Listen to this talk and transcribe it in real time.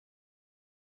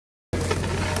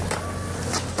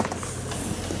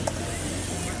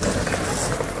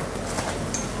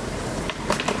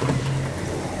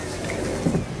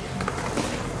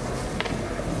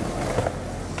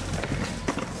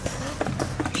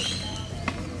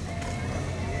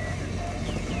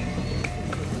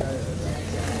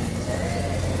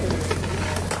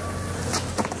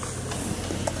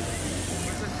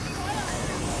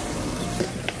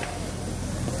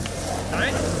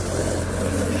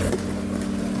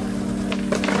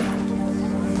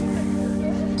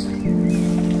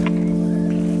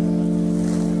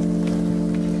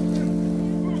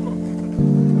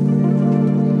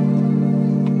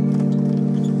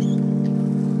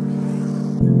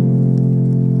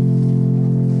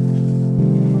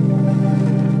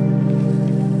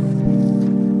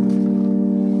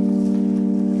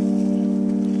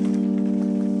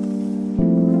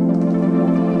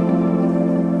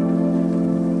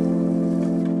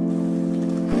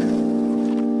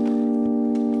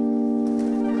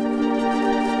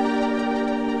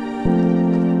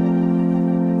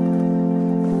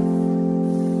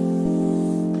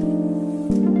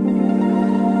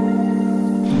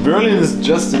Berlin is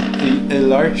just a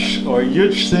large or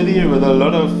huge city with a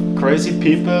lot of crazy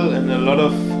people and a lot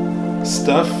of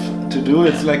stuff to do.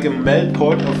 It's like a melt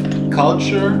pot of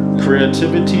culture,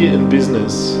 creativity and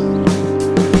business.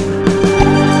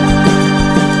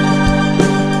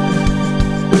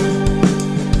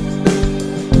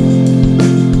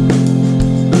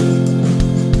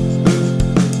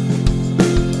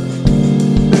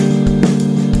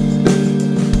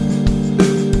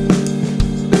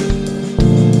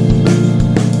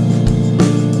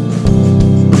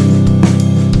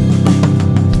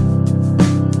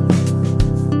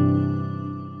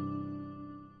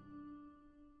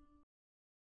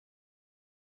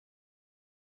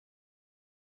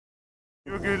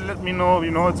 You can let me know,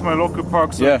 you know, it's my local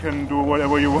park, so yeah. You can do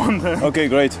whatever you want. Okay,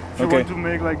 great. If you want to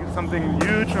make like something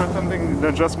huge or something,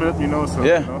 then just let me know. So,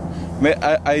 yeah, you know.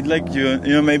 I'd like you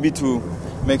know, maybe to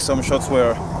make some shots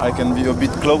where I can be a bit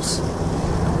close.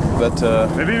 But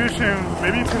maybe you can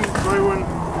go in,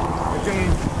 you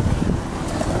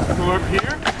can work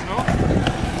here, you know,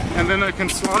 and then I can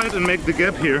slide and make the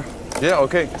gap here. Yeah,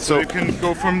 okay. So you can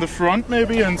go from the front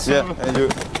maybe, and so yeah, and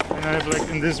I have like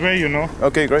in this way, you know.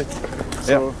 Okay, great.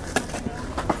 So,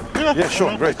 yeah,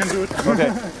 sure, great. I can do it.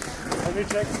 Okay. Let me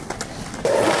check.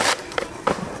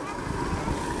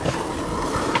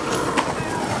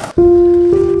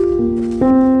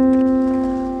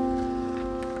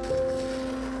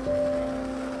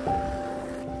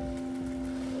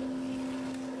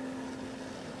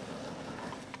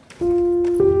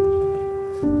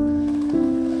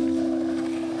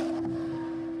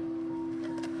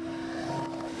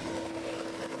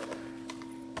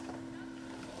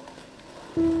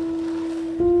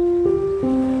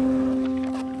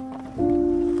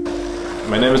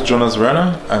 My name is Jonas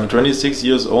Werner, I'm 26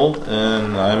 years old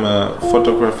and I'm a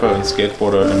photographer and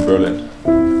skateboarder in Berlin.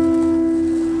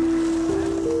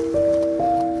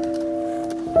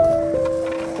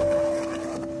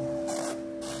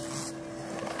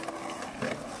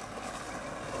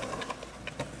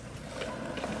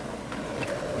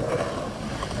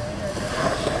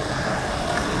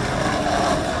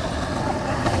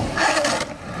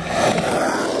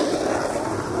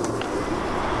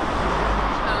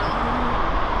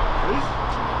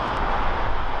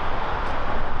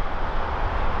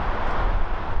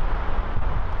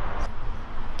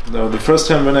 The first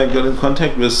time when I got in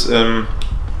contact with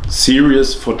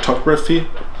serious photography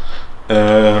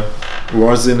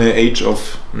was in the age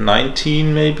of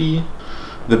 19 maybe.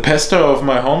 The pastor of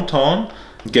my hometown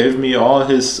gave me all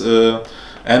his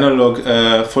analog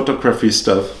photography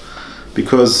stuff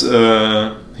because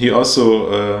he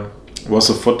also was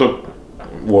a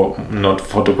not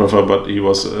photographer, but he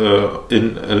was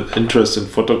interested in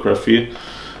photography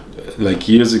like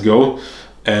years ago.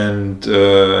 And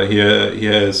he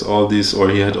has all these, or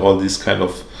he had all these kind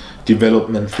of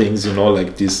development things, you know,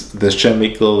 like the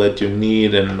chemical that you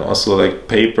need, and also like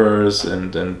papers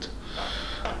and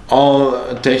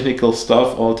all technical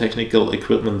stuff, all technical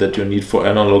equipment that you need for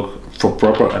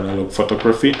proper analog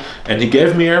photography. And he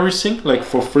gave me everything like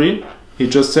for free. He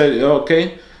just said,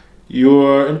 okay,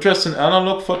 you're interested in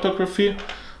analog photography,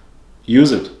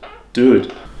 use it, do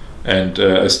it. And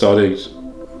I started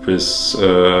with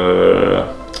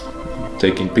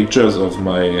taking pictures of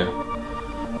my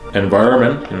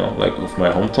environment, you know, like of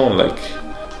my hometown, like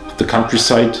the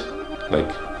countryside,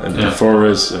 like and the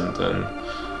forest,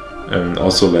 and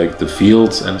also like the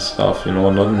fields and stuff, you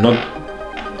know,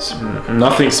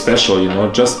 nothing special, you know,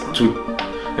 just to,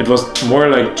 it was more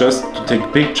like just to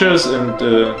take pictures and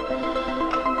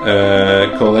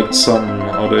collect some,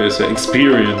 how do I say,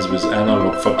 experience with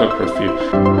analog photography.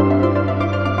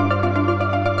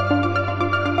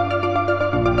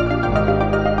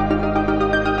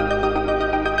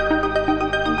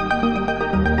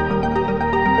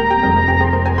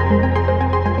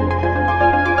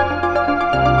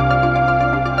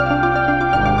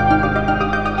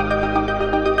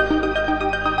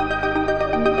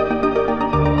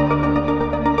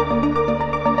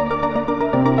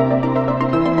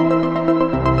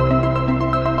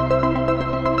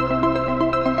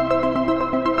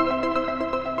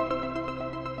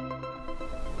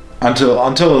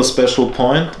 Until a special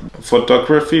point,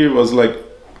 photography was like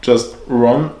just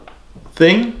one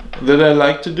thing that I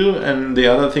like to do, and the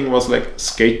other thing was like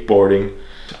skateboarding.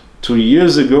 2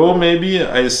 years ago maybe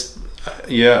I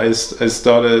started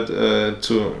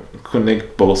to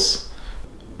connect both.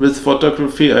 With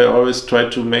photography I always try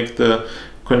to make the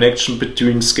connection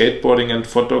between skateboarding and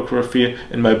photography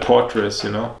in my portraits,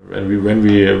 you know. When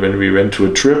we went to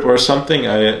a trip or something,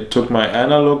 I took my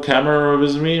analog camera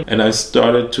with me and I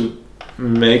started to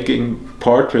making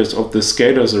portraits of the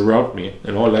skaters around me,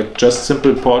 you know, like just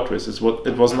simple portraits. It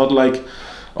was not like,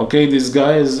 okay, this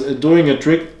guy is doing a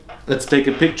trick, let's take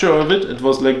a picture of it. It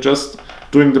was like just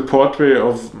doing the portrait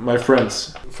of my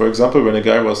friends. For example, when a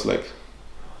guy was like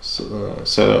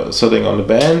sitting on a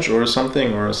bench or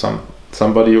something, or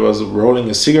somebody was rolling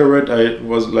a cigarette, I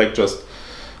was like just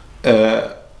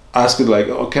asking like,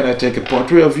 oh, can I take a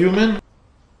portrait of you, man?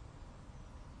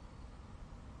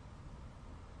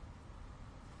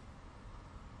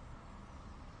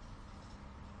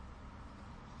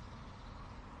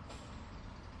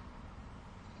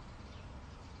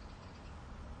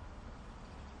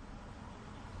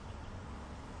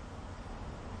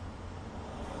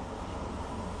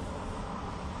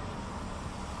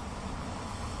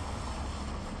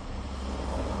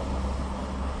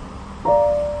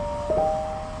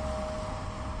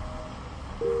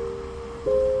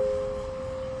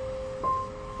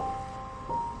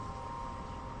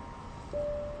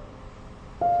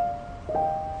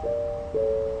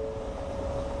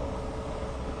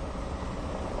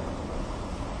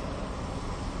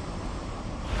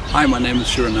 Hi, my name is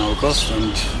Shiran Habekost,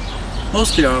 and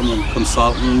mostly I'm a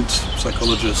consultant,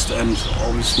 psychologist, and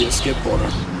obviously a skateboarder.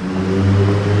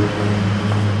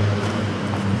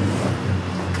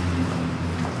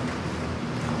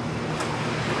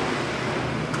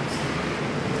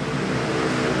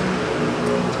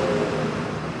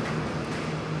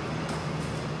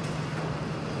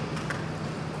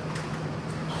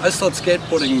 I started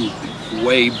skateboarding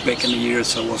way back in the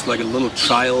years. I was like a little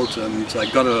child, and I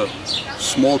got a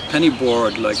small penny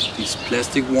board, like these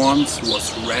plastic ones. It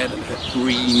was red and had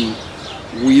green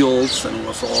wheels, and it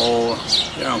was all,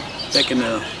 back in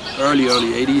the early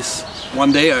 80s.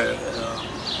 One day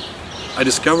I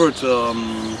discovered a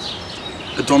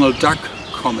Donald Duck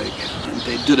comic, and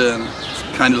they did a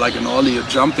kind of like an ollie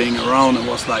jumping around, and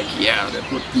was like, yeah,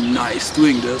 that would be nice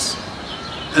doing this.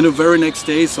 And the very next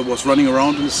day, I was running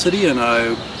around in the city, and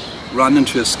I ran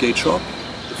into a skate shop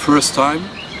the first time,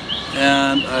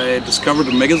 and I discovered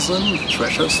a magazine,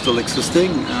 Treasure, still existing,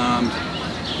 and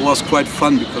it was quite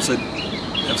fun because I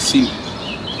have seen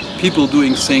people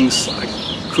doing things I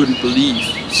couldn't believe.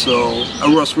 So I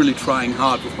was really trying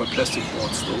hard with my plastic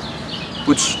board still,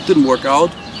 which didn't work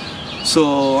out.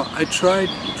 So I tried,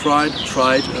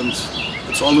 and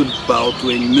it's all about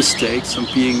doing mistakes and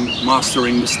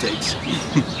mastering mistakes.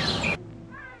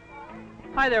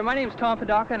 Hi there, my name is Tom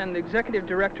Padaka, and I'm the Executive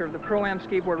Director of the Pro-Am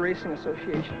Skateboard Racing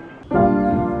Association.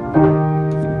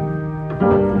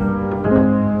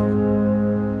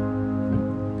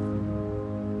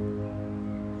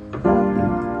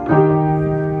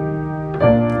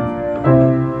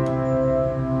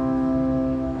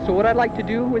 So what I'd like to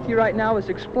do with you right now is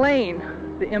explain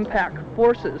the impact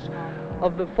forces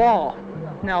of the fall.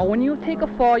 Now, when you take a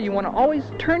fall, you want to always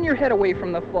turn your head away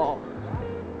from the fall.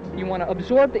 You want to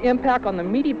absorb the impact on the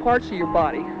meaty parts of your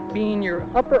body, being your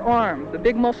upper arm, the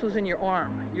big muscles in your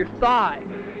arm, your thigh,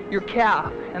 your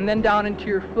calf, and then down into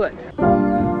your foot.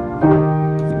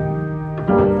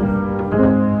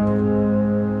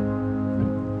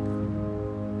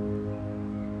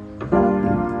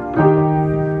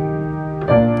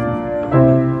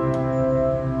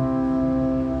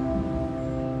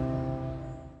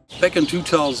 Back in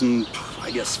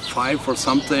 2005 or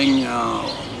something,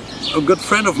 a good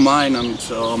friend of mine and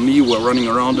me were running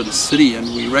around in the city,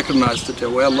 and we recognized that there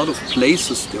were a lot of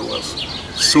places. There was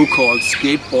so-called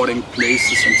skateboarding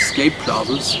places and skate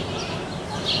plazas.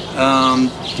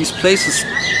 These places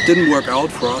didn't work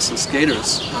out for us as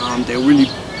skaters. They're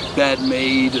really bad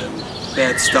made and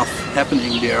bad stuff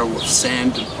happening there with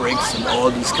sand and bricks and all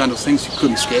these kind of things. You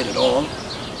couldn't skate at all.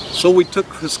 So we took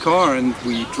his car and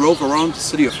we drove around the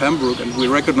city of Hamburg, and we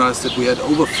recognized that we had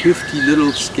over 50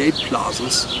 little skate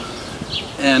plazas,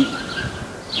 and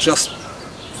just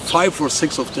 5 or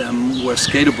 6 of them were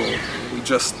skatable. We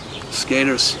just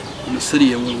skaters in the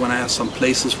city, and we want to have some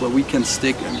places where we can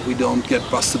stick and we don't get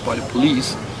busted by the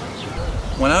police.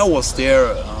 When I was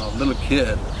there, a little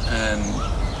kid, and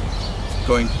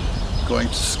going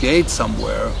to skate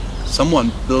somewhere,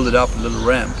 someone built up a little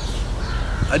ramp.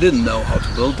 I didn't know how to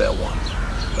build that one,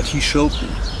 but he showed me.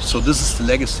 So this is the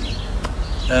legacy.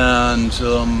 And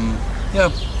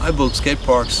I build skate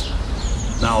parks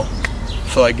now.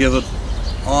 So I give it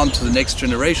on to the next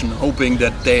generation, hoping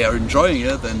that they are enjoying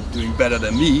it and doing better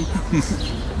than me.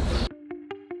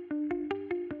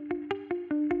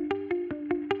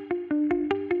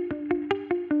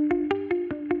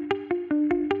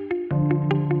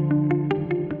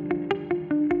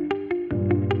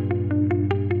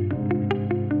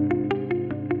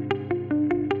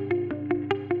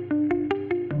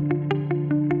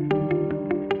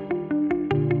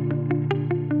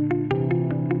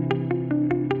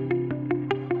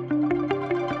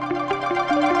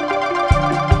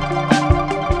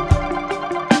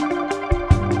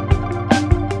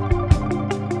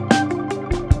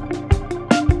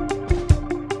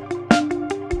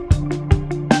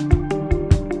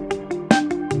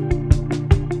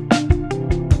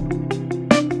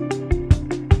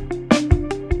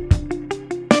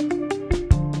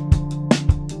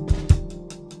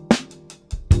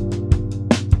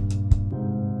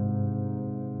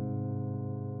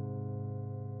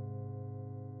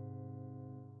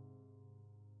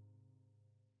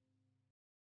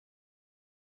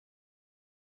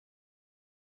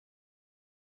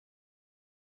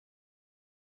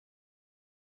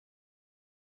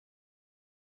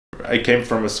 I came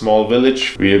from a small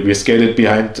village. We skated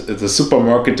behind the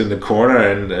supermarket in the corner,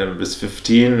 and with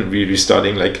 15 we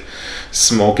starting like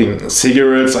smoking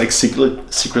cigarettes like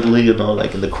secretly, you know,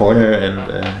 like in the corner, and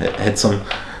had some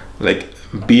like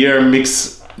beer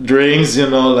mix drinks, you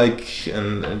know, like,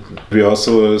 and we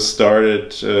also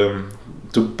started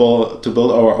to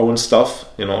build our own stuff,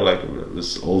 you know, like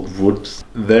this old wood.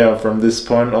 There, from this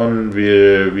point on,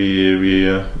 we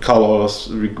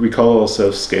call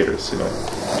ourselves skaters, you know.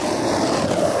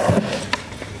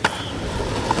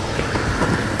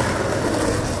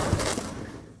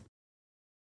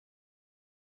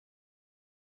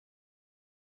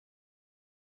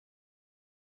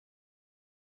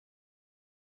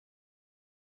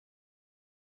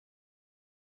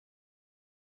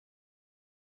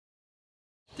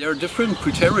 There are different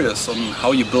criteria on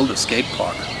how you build a skate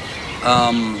park.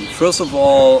 First of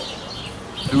all,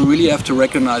 you really have to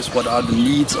recognize what are the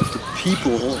needs of the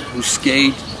people who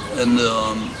skate in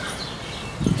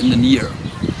the near,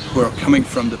 who are coming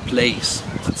from the place.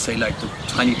 Let's say like the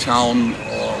tiny town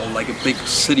or like a big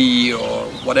city or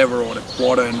whatever, or the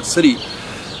quarter in the city.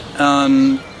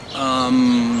 And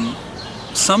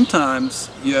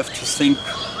sometimes you have to think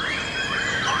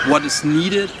what is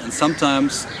needed, and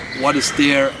sometimes what is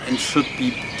there and should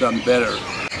be done better.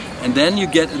 And then you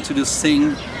get into this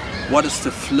thing, what is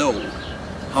the flow?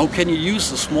 How can you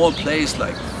use a small place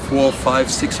like 400, 500,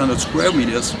 600 square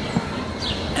meters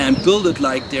and build it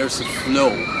like there's a flow?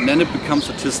 And then it becomes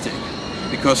artistic,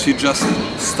 because you just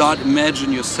start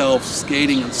imagine yourself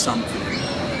skating in something.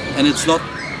 And it's not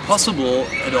possible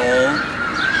at all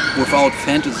without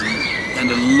fantasy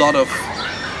and a lot of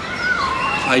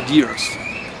ideas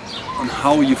on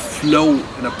how you flow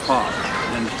in a park.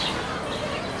 And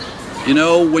you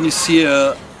know, when you see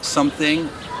something,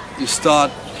 you start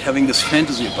having this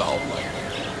fantasy about, like,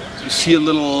 you see a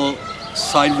little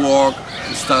sidewalk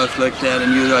and stuff like that,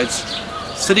 and you're like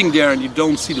sitting there and you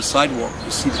don't see the sidewalk,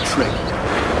 you see the trick.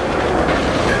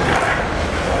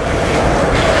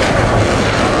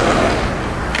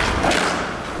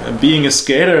 Being a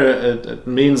skater, it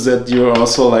means that you're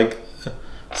also like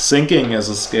thinking as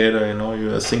a skater, you know,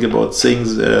 you think about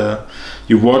things,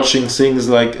 you're watching things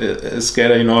like a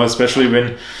skater, you know, especially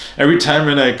when every time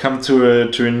when I come to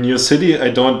a new city, I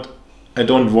don't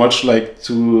watch like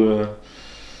to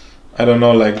I don't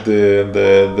know, like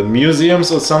the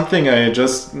museums or something. I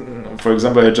just, for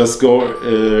example, I just go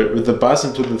with the bus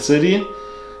into the city,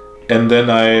 and then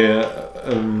I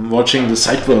watching the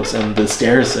sidewalks and the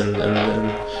stairs and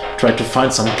try to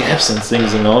find some gaps and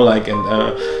things, you know, like,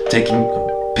 and taking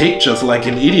pictures like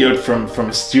an idiot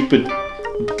from stupid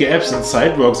gaps and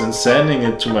sidewalks and sending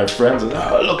it to my friends, and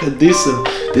oh, look at this, and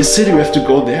this city, we have to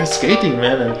go there skating,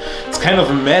 man. And it's kind of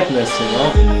a madness, you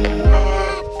know.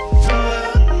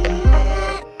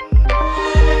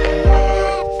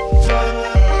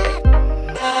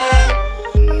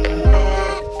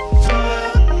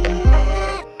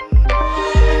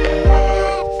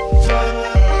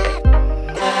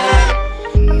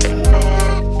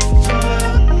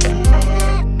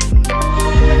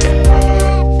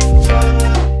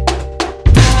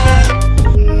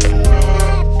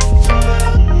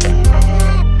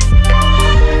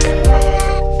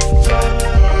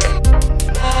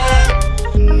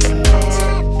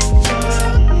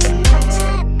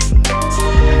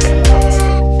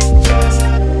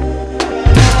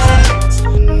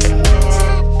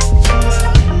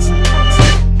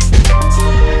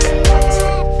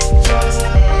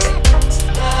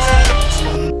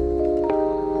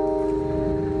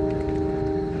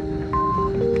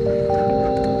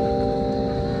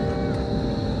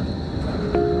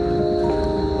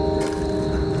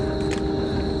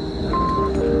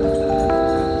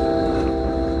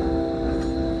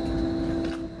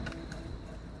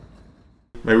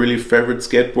 My really favorite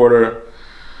skateboarder,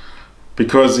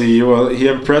 because he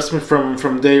impressed me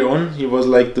from day on. He was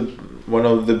like one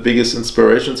of the biggest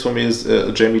inspirations for me is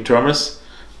Jamie Thomas,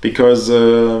 because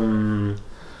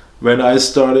when I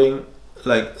started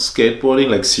like skateboarding,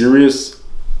 like serious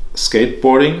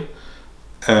skateboarding,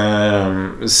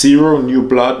 Zero New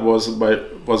Blood was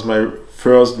my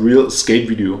first real skate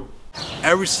video.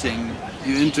 Everything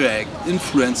you interact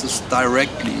influences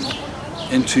directly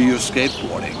into your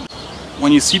skateboarding.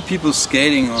 When you see people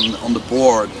skating on the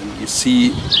board, and you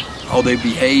see how they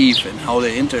behave and how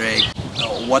they interact,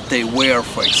 what they wear,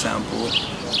 for example,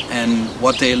 and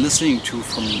what they're listening to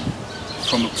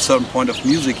from a certain point of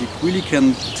music, you really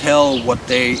can tell what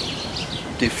their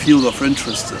field of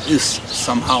interest is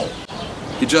somehow.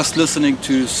 You're just listening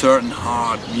to certain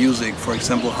hard music, for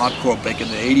example hardcore back in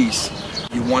the 80s.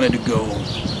 You wanted to go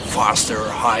faster,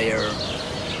 higher,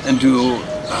 and do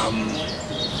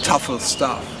tougher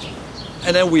stuff.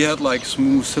 And then we had like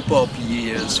smooth hip-hop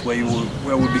years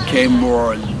where we became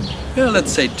more,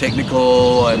 let's say,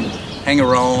 technical and hang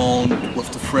around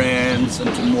with the friends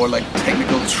and do more like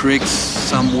technical tricks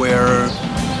somewhere.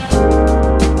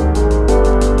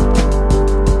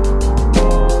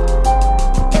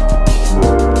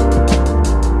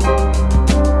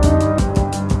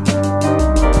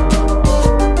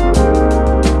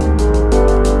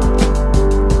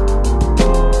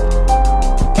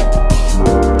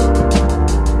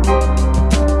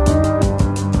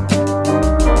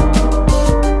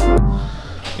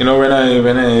 You know,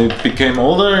 when I became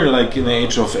older, like in the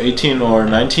age of 18 or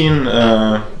 19,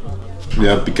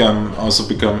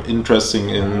 become interesting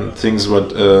in things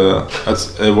what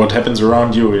happens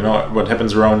around you. You know, what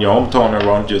happens around your hometown,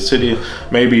 around your city,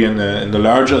 maybe in the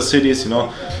larger cities. You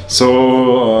know,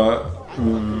 so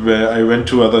I went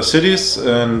to other cities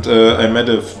and I met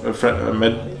a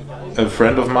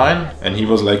friend of mine, and he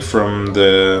was like from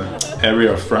the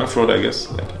area of Frankfurt, I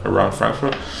guess, like around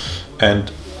Frankfurt,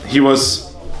 and he was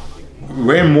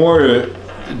way more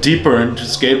deeper into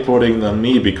skateboarding than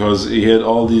me, because he has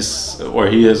all these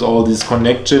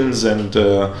connections, and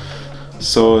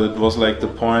so it was like the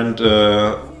point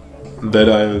where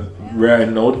I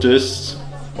noticed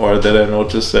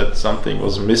that something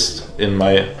was missed in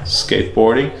my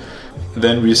skateboarding.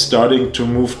 Then we starting to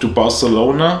move to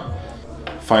Barcelona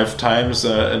 5 times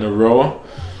in a row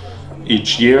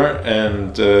each year,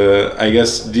 and I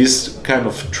guess these kind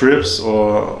of trips,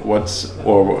 or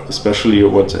especially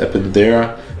what happened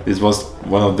there, this was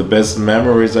one of the best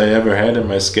memories I ever had in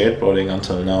my skateboarding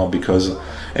until now, because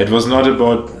it was not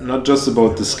just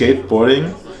about the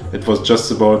skateboarding, it was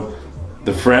just about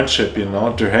the friendship, you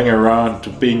know, to hang around, to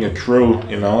being a crew,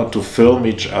 you know, to film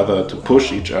each other, to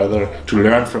push each other, to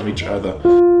learn from each other.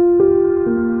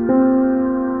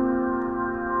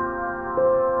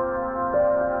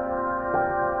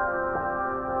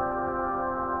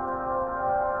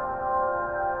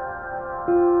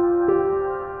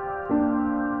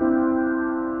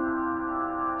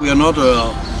 We are not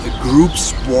a group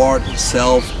sport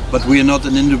itself, but we are not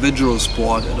an individual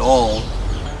sport at all.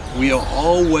 We are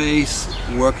always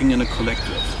working in a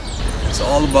collective. It's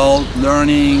all about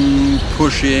learning,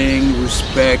 pushing,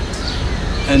 respect,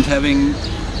 and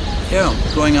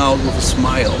going out with a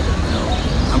smile. You know,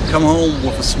 I'm coming home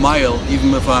with a smile,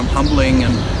 even if I'm humbling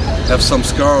and have some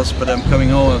scars, but I'm coming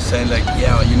home and saying like,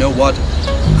 yeah, you know what?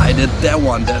 I did that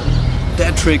one.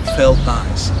 That trick felt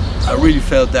nice. I really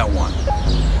felt that one.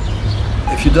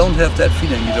 If you don't have that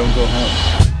feeling, you don't go home.